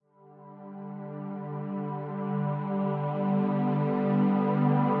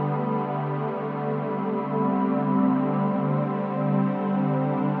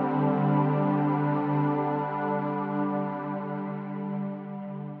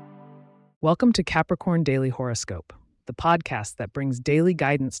Welcome to Capricorn Daily Horoscope, the podcast that brings daily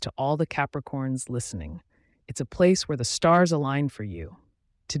guidance to all the Capricorns listening. It's a place where the stars align for you.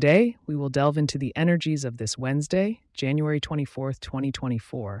 Today, we will delve into the energies of this Wednesday, January 24th,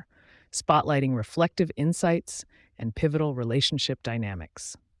 2024, spotlighting reflective insights and pivotal relationship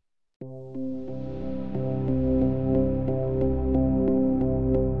dynamics.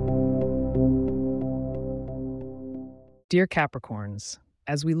 Dear Capricorns,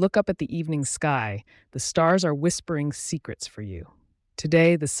 as we look up at the evening sky, the stars are whispering secrets for you.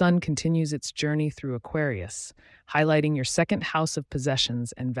 Today, the sun continues its journey through Aquarius, highlighting your second house of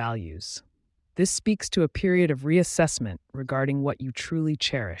possessions and values. This speaks to a period of reassessment regarding what you truly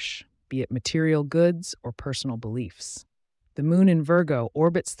cherish, be it material goods or personal beliefs. The moon in Virgo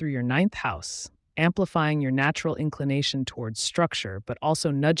orbits through your ninth house, amplifying your natural inclination towards structure, but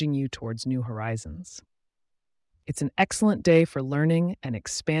also nudging you towards new horizons. It's an excellent day for learning and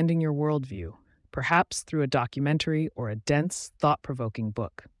expanding your worldview, perhaps through a documentary or a dense, thought-provoking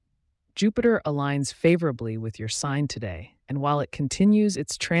book. Jupiter aligns favorably with your sign today, and while it continues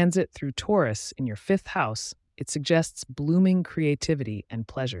its transit through Taurus in your fifth house, it suggests blooming creativity and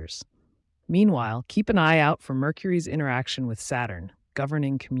pleasures. Meanwhile, keep an eye out for Mercury's interaction with Saturn,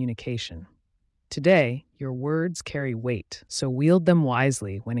 governing communication. Today, your words carry weight, so wield them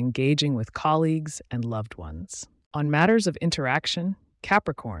wisely when engaging with colleagues and loved ones. On matters of interaction,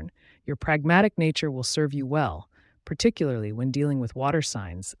 Capricorn, your pragmatic nature will serve you well, particularly when dealing with water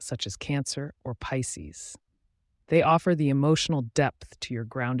signs such as Cancer or Pisces. They offer the emotional depth to your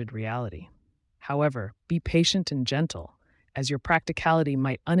grounded reality. However, be patient and gentle, as your practicality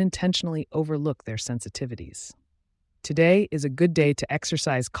might unintentionally overlook their sensitivities. Today is a good day to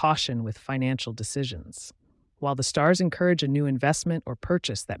exercise caution with financial decisions. While the stars encourage a new investment or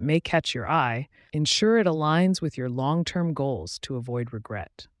purchase that may catch your eye, ensure it aligns with your long-term goals to avoid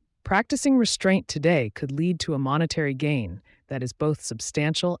regret. Practicing restraint today could lead to a monetary gain that is both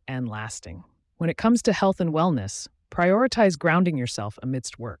substantial and lasting. When it comes to health and wellness, prioritize grounding yourself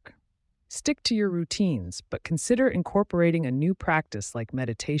amidst work. Stick to your routines, but consider incorporating a new practice like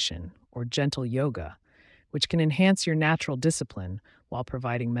meditation or gentle yoga, which can enhance your natural discipline while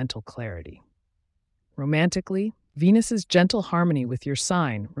providing mental clarity. Romantically, Venus's gentle harmony with your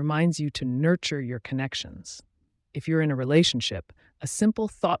sign reminds you to nurture your connections. If you're in a relationship, a simple,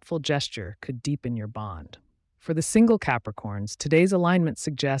 thoughtful gesture could deepen your bond. For the single Capricorns, today's alignment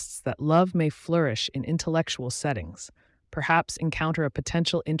suggests that love may flourish in intellectual settings, perhaps encounter a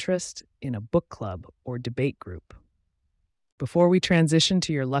potential interest in a book club or debate group. Before we transition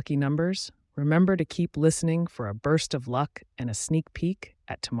to your lucky numbers, remember to keep listening for a burst of luck and a sneak peek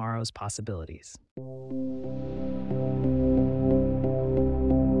at tomorrow's possibilities.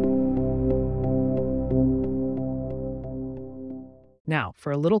 Now,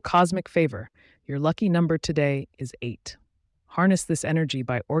 for a little cosmic favor, your lucky number today is 8. Harness this energy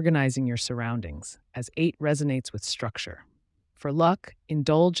by organizing your surroundings, as 8 resonates with structure. For luck,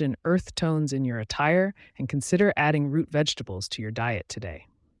 indulge in earth tones in your attire and consider adding root vegetables to your diet today.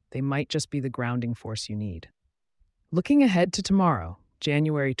 They might just be the grounding force you need. Looking ahead to tomorrow,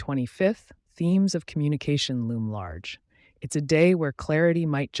 January 25th, themes of communication loom large. It's a day where clarity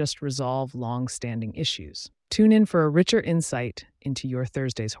might just resolve long-standing issues. Tune in for a richer insight into your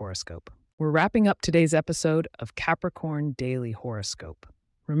Thursday's horoscope. We're wrapping up today's episode of Capricorn Daily Horoscope.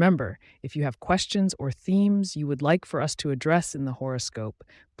 Remember, if you have questions or themes you would like for us to address in the horoscope,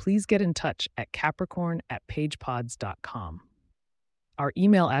 please get in touch at capricorn@pagepods.com. Our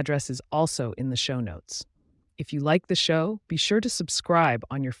email address is also in the show notes. If you like the show, be sure to subscribe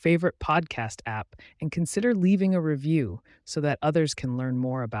on your favorite podcast app and consider leaving a review so that others can learn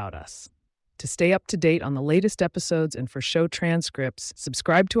more about us. To stay up to date on the latest episodes and for show transcripts,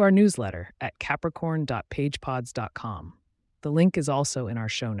 subscribe to our newsletter at capricorn.pagepods.com. The link is also in our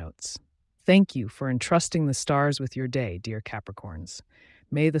show notes. Thank you for entrusting the stars with your day, dear Capricorns.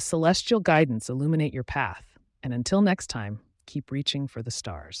 May the celestial guidance illuminate your path, and until next time, keep reaching for the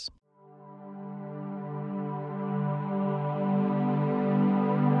stars.